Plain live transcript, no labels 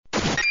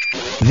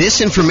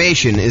This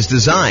information is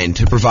designed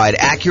to provide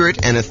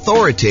accurate and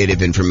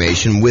authoritative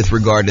information with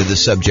regard to the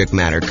subject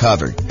matter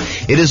covered.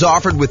 It is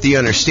offered with the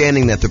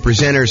understanding that the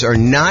presenters are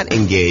not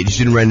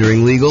engaged in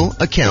rendering legal,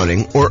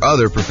 accounting, or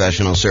other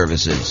professional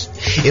services.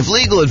 If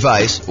legal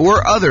advice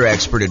or other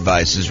expert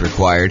advice is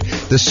required,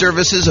 the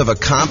services of a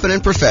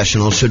competent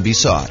professional should be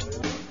sought.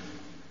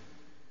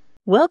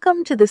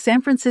 Welcome to the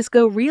San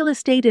Francisco Real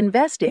Estate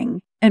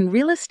Investing and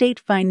Real Estate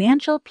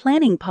Financial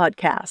Planning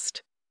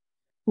Podcast.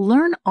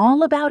 Learn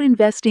all about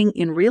investing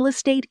in real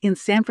estate in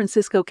San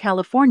Francisco,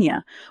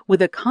 California,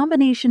 with a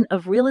combination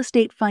of real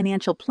estate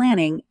financial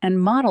planning and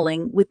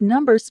modeling with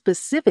numbers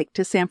specific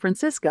to San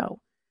Francisco.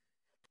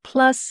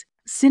 Plus,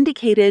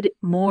 syndicated,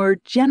 more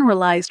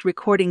generalized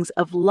recordings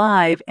of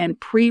live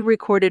and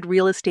pre-recorded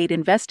real estate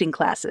investing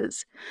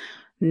classes.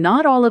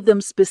 Not all of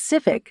them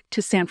specific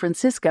to San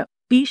Francisco.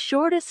 Be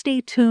sure to stay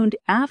tuned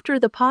after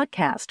the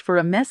podcast for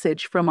a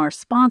message from our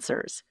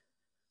sponsors.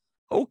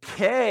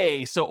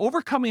 Okay, so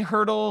overcoming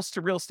hurdles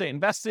to real estate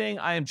investing.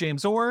 I am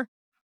James Orr.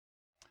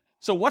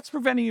 So what's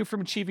preventing you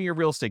from achieving your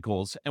real estate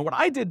goals? And what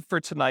I did for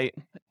tonight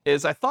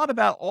is I thought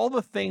about all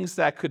the things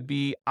that could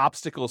be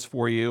obstacles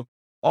for you,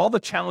 all the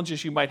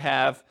challenges you might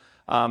have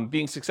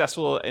being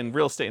successful in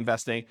real estate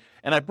investing,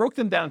 and I broke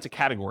them down into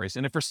categories.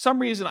 And if for some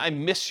reason I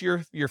miss your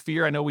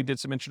fear, I know we did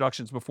some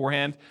introductions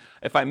beforehand.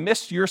 If I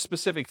missed your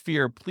specific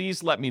fear,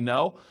 please let me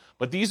know.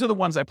 But these are the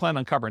ones I plan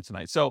on covering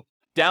tonight. So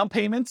down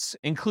payments,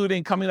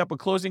 including coming up with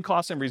closing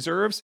costs and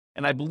reserves.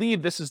 And I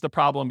believe this is the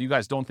problem you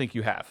guys don't think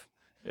you have.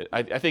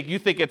 I think you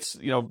think it's,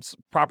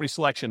 property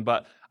selection,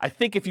 but I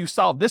think if you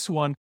solve this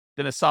one,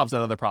 then it solves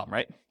that other problem,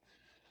 right?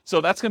 So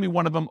that's going to be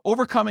one of them.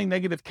 Overcoming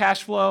negative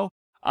cash flow,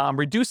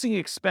 reducing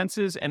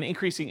expenses, and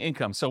increasing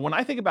income. So when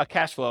I think about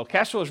cash flow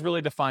is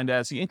really defined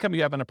as the income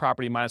you have on a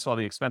property minus all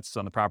the expenses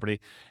on the property.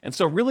 And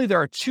so really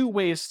there are two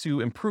ways to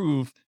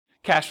improve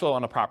cash flow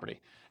on a property.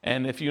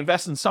 And if you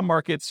invest in some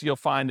markets, you'll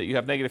find that you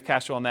have negative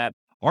cash flow on that.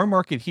 Our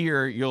market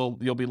here, you'll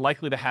be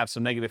likely to have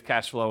some negative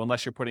cash flow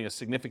unless you're putting a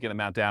significant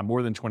amount down,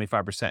 more than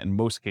 25% in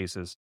most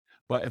cases.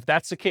 But if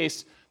that's the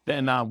case,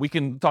 then we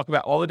can talk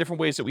about all the different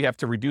ways that we have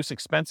to reduce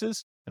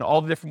expenses and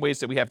all the different ways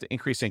that we have to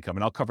increase income.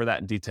 And I'll cover that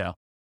in detail.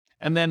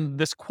 And then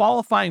this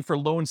qualifying for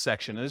loan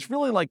section, and there's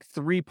really like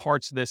three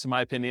parts to this, in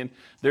my opinion.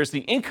 There's the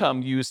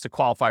income used to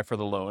qualify for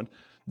the loan.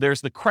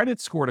 There's the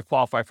credit score to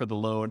qualify for the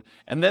loan.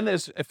 And then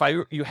there's,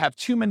 you have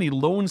too many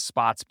loan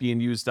spots being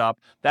used up,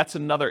 that's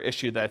another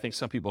issue that I think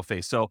some people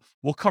face. So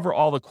we'll cover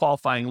all the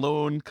qualifying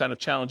loan kind of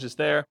challenges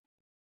there.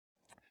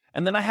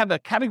 And then I have a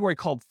category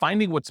called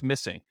finding what's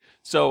missing.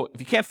 So if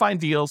you can't find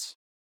deals,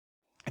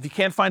 if you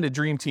can't find a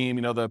dream team,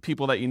 the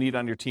people that you need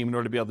on your team in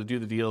order to be able to do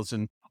the deals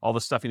and all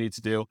the stuff you need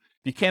to do,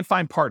 if you can't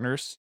find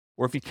partners,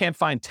 or if you can't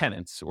find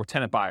tenants or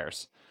tenant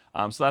buyers.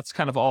 So that's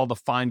kind of all the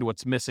find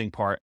what's missing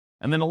part.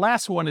 And then the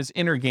last one is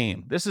inner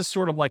game. This is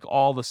sort of like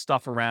all the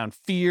stuff around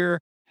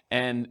fear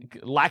and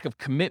lack of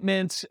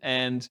commitment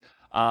and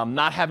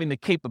not having the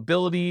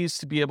capabilities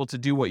to be able to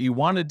do what you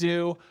want to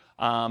do,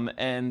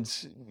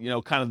 and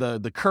kind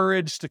of the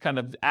courage to kind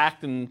of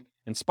act in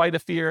spite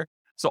of fear.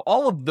 So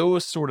all of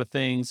those sort of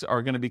things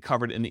are going to be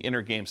covered in the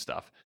inner game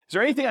stuff. Is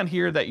there anything on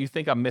here that you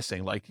think I'm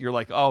missing? Like you're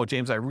like, oh,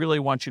 James, I really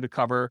want you to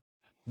cover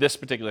this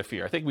particular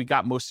fear. I think we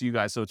got most of you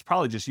guys, so it's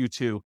probably just you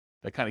two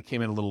that kind of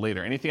came in a little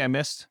later. Anything I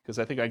missed? Because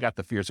I think I got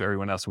the fears of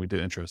everyone else when we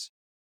did intros.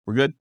 We're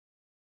good?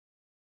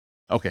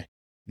 Okay.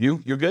 You're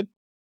good?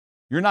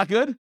 You're not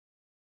good?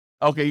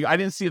 Okay, I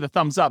didn't see the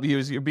thumbs up.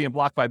 You're being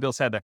blocked by Bill's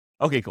head there.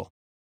 Okay, cool.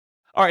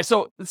 All right,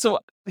 so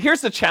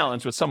here's the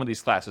challenge with some of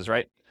these classes,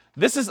 right?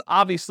 This is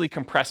obviously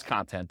compressed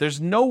content. There's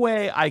no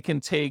way I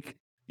can take,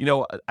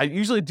 I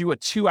usually do a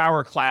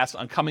 2-hour class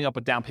on coming up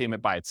with down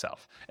payment by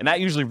itself. And that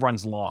usually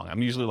runs long.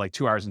 I'm usually like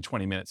 2 hours and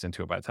 20 minutes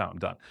into it by the time I'm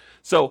done.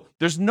 So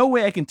there's no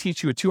way I can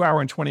teach you a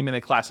 2-hour and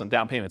 20-minute class on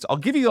down payments. I'll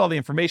give you all the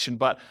information,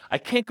 but I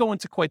can't go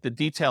into quite the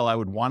detail I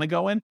would want to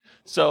go in.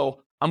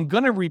 So I'm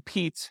going to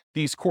repeat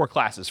these core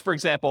classes. For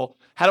example,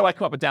 how do I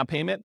come up with down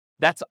payment?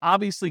 That's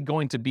obviously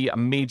going to be a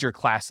major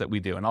class that we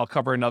do. And I'll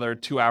cover another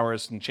 2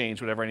 hours and change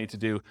whatever I need to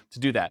do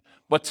that.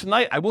 But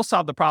tonight I will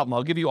solve the problem.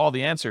 I'll give you all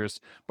the answers,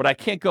 but I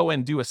can't go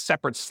and do a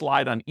separate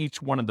slide on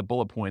each one of the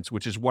bullet points,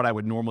 which is what I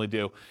would normally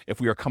do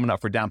if we were coming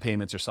up for down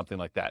payments or something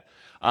like that.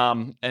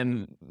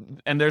 And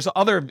there's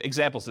other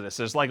examples of this.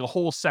 There's like a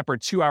whole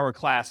separate 2-hour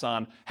class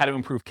on how to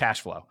improve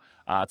cash flow.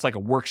 It's like a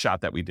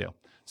workshop that we do.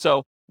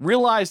 So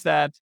realize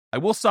that I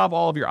will solve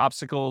all of your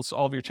obstacles,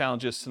 all of your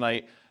challenges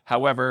tonight.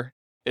 However,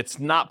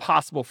 it's not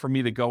possible for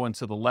me to go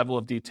into the level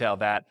of detail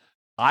that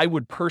I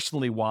would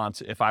personally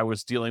want if I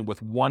was dealing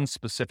with one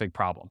specific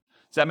problem.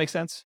 Does that make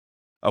sense?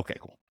 Okay,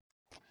 cool.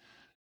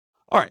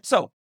 All right,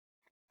 so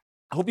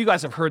I hope you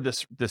guys have heard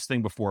this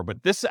thing before,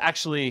 but this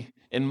actually,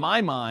 in my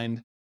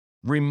mind,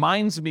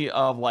 reminds me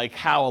of like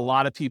how a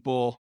lot of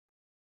people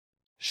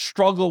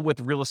struggle with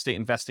real estate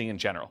investing in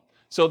general.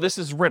 So this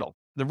is riddle.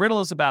 The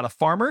riddle is about a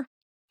farmer,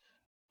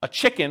 a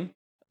chicken,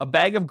 a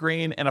bag of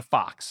grain, and a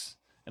fox.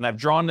 And I've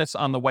drawn this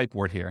on the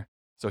whiteboard here.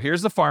 So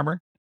here's the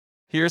farmer,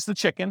 here's the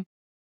chicken,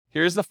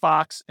 here's the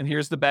fox, and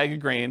here's the bag of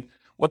grain.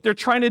 What they're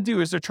trying to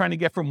do is they're trying to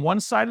get from one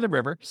side of the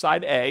river,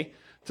 side A,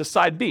 to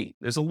side B.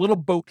 There's a little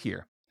boat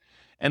here.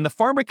 And the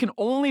farmer can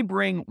only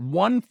bring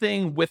one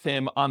thing with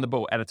him on the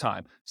boat at a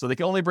time. So they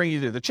can only bring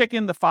either the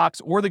chicken, the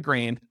fox, or the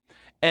grain.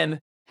 And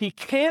he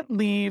can't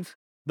leave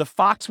the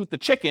fox with the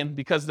chicken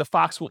because the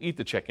fox will eat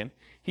the chicken.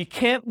 He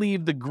can't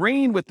leave the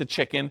grain with the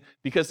chicken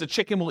because the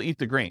chicken will eat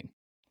the grain.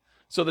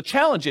 So the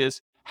challenge is,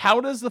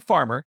 how does the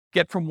farmer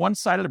get from one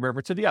side of the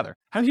river to the other?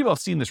 How many people have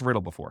seen this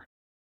riddle before?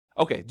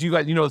 Okay, do you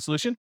guys, know the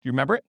solution? Do you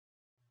remember it?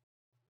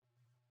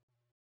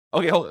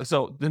 Okay,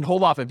 so then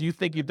hold off if you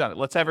think you've done it.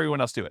 Let's have everyone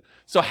else do it.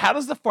 So how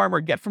does the farmer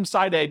get from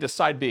side A to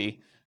side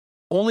B,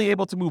 only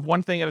able to move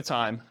one thing at a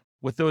time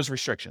with those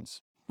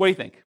restrictions? What do you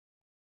think?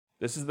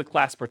 This is the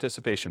class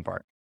participation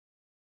part.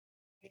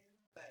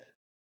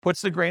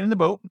 Puts the grain in the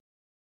boat.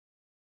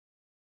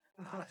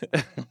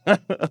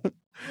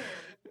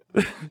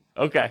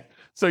 Okay,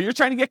 so you're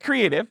trying to get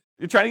creative.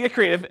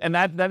 And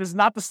that is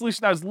not the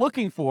solution I was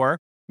looking for.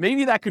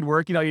 Maybe that could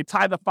work. You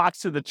tie the fox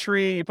to the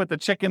tree, you put the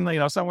chicken,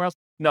 somewhere else.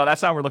 No,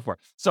 that's not what we're looking for.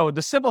 So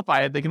to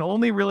simplify it, they can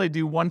only really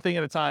do one thing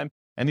at a time,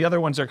 and the other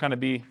ones are they're going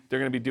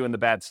to be doing the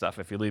bad stuff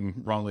if you leave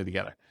them wrongly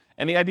together.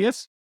 Any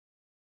ideas?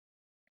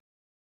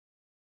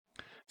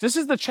 This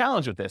is the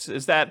challenge with this,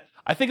 is that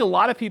I think a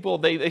lot of people,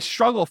 they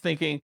struggle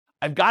thinking,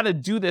 I've got to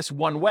do this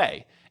one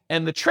way.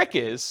 And the trick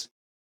is,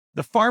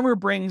 the farmer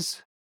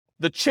brings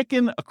the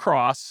chicken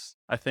across,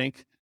 I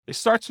think. It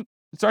starts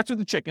with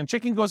the chicken.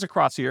 Chicken goes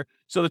across here.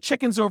 So the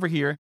chicken's over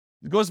here,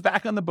 goes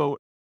back on the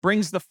boat,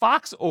 brings the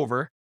fox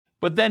over,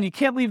 but then you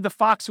can't leave the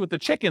fox with the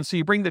chicken, so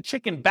you bring the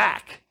chicken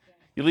back.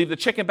 You leave the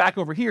chicken back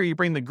over here, you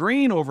bring the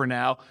grain over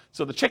now,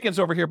 so the chicken's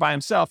over here by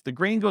himself. The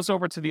grain goes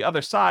over to the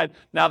other side.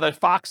 Now the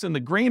fox and the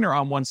grain are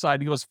on one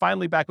side. He goes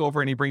finally back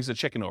over and he brings the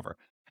chicken over.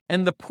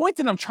 And the point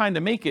that I'm trying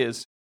to make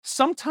is,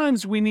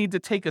 sometimes we need to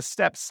take a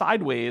step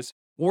sideways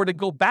or to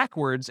go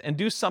backwards and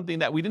do something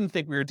that we didn't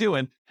think we were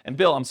doing. And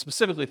Bill, I'm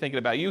specifically thinking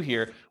about you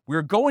here.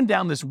 We're going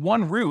down this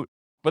one route,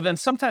 but then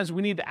sometimes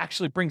we need to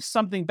actually bring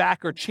something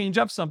back or change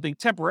up something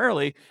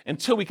temporarily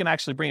until we can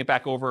actually bring it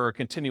back over or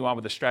continue on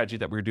with the strategy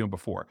that we were doing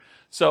before.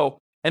 So,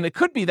 and it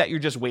could be that you're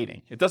just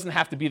waiting. It doesn't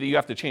have to be that you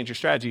have to change your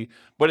strategy,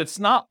 but it's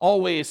not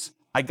always,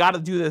 I got to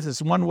do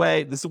this one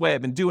way. This is the way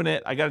I've been doing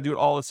it. I got to do it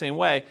all the same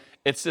way.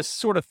 It's just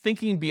sort of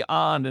thinking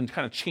beyond and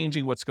kind of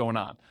changing what's going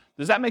on.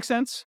 Does that make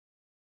sense?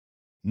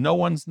 No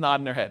one's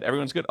nodding their head.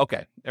 Everyone's good?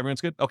 Okay.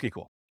 Everyone's good? Okay,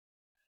 cool.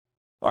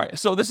 All right.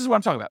 So this is what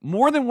I'm talking about.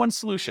 More than one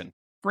solution.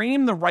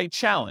 Frame the right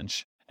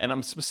challenge. And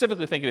I'm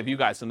specifically thinking of you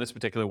guys in this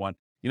particular one.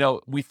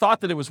 We thought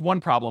that it was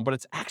one problem, but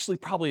it's actually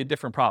probably a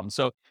different problem.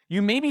 So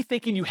you may be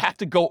thinking you have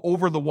to go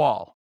over the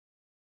wall.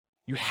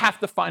 You have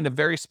to find a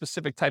very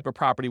specific type of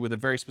property with a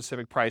very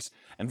specific price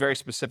and very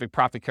specific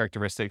profit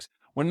characteristics,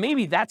 when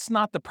maybe that's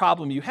not the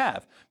problem you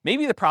have.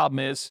 Maybe the problem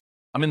is,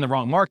 I'm in the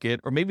wrong market,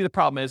 or maybe the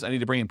problem is I need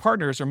to bring in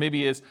partners, or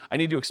maybe is I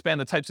need to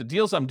expand the types of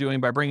deals I'm doing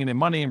by bringing in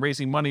money and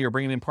raising money or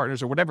bringing in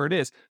partners or whatever it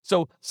is.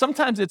 So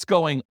sometimes it's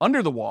going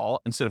under the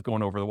wall instead of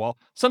going over the wall.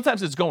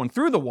 Sometimes it's going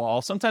through the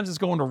wall. Sometimes it's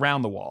going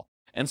around the wall.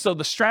 And so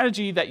the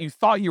strategy that you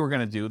thought you were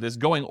going to do, this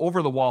going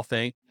over the wall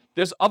thing,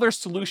 there's other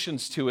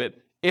solutions to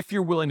it if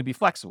you're willing to be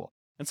flexible.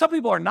 And some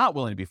people are not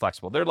willing to be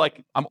flexible. They're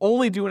like, I'm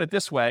only doing it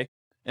this way.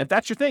 And if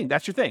that's your thing,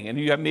 that's your thing. And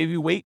you have maybe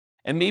wait,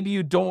 and maybe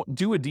you don't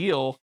do a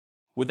deal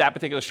with that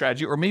particular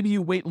strategy, or maybe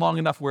you wait long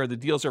enough where the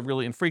deals are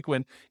really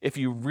infrequent if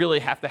you really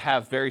have to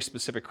have very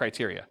specific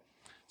criteria.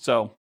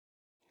 So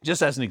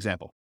just as an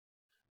example.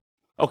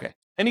 Okay,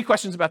 any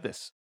questions about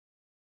this?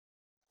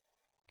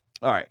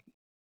 All right.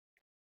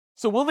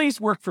 So will these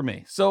work for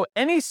me? So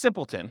any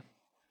simpleton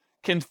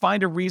can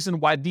find a reason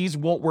why these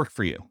won't work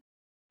for you.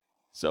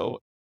 So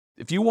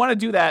if you want to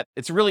do that,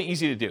 it's really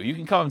easy to do. You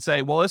can come and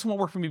say, well, this won't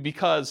work for me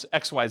because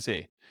X, Y,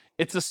 Z.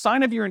 It's a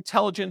sign of your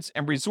intelligence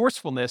and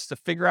resourcefulness to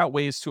figure out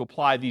ways to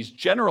apply these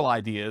general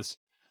ideas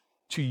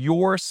to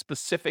your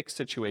specific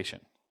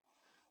situation.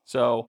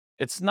 So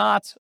it's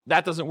not,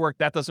 that doesn't work,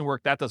 that doesn't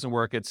work, that doesn't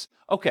work. It's,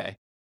 okay,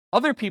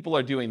 other people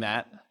are doing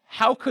that.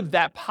 How could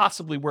that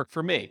possibly work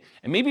for me?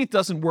 And maybe it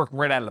doesn't work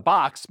right out of the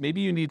box. Maybe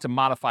you need to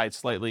modify it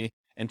slightly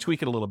and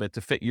tweak it a little bit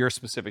to fit your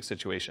specific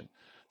situation.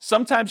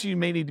 Sometimes you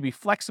may need to be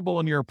flexible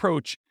in your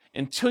approach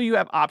until you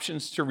have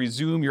options to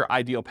resume your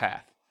ideal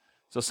path.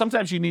 So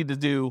sometimes you need to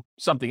do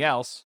something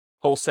else,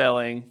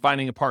 wholesaling,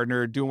 finding a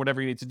partner, doing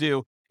whatever you need to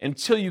do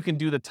until you can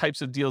do the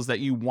types of deals that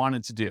you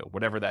wanted to do,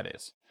 whatever that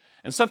is.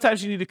 And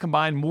sometimes you need to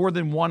combine more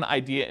than one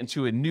idea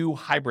into a new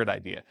hybrid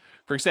idea.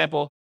 For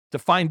example, to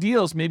find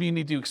deals, maybe you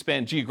need to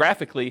expand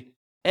geographically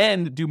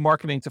and do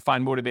marketing to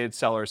find motivated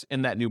sellers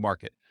in that new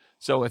market.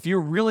 So if you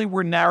really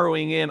were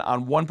narrowing in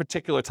on one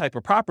particular type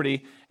of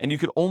property and you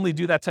could only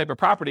do that type of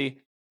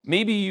property,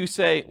 maybe you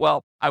say,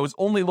 well, I was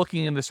only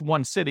looking in this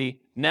one city.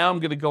 Now I'm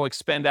going to go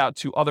expand out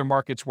to other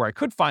markets where I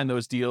could find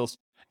those deals.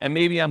 And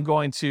maybe I'm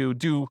going to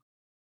do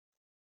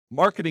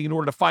marketing in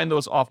order to find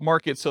those off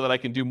market so that I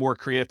can do more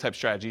creative type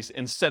strategies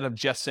instead of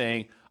just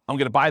saying, I'm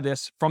going to buy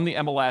this from the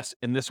MLS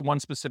in this one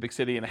specific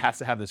city and it has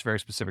to have this very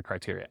specific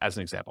criteria, as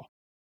an example.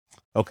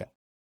 Okay.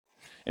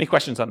 Any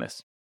questions on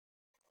this?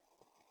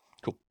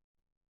 Cool.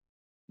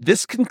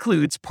 This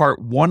concludes part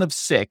 1 of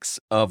 6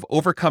 of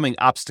Overcoming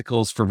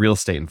Obstacles for Real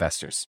Estate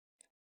Investors.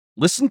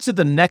 Listen to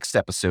the next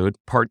episode,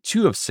 part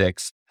 2 of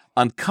 6,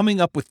 on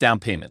coming up with down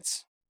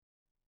payments.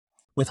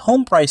 With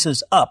home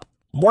prices up,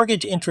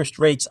 mortgage interest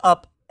rates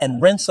up,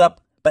 and rents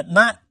up, but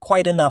not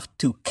quite enough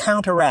to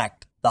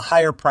counteract the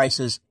higher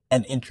prices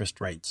and interest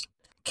rates.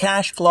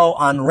 Cash flow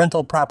on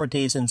rental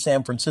properties in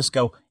San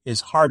Francisco is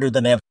harder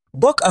than ever.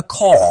 Book a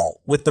call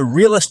with the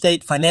Real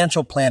Estate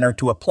Financial Planner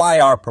to apply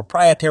our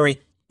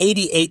proprietary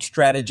 88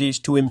 strategies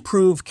to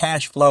improve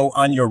cash flow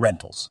on your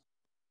rentals.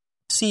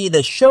 See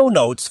the show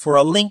notes for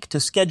a link to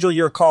schedule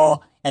your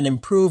call and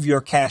improve your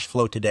cash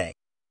flow today.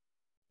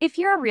 If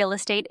you're a real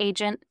estate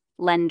agent,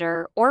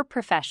 lender, or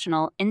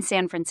professional in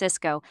San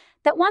Francisco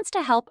that wants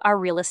to help our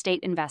real estate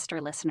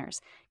investor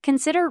listeners,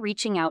 consider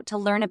reaching out to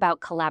learn about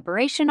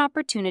collaboration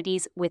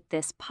opportunities with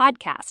this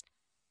podcast.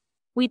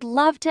 We'd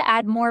love to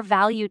add more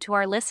value to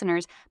our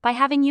listeners by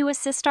having you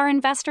assist our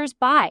investors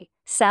buy,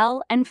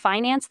 sell, and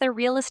finance their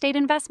real estate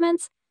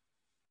investments.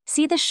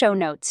 See the show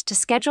notes to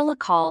schedule a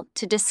call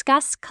to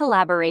discuss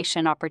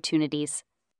collaboration opportunities.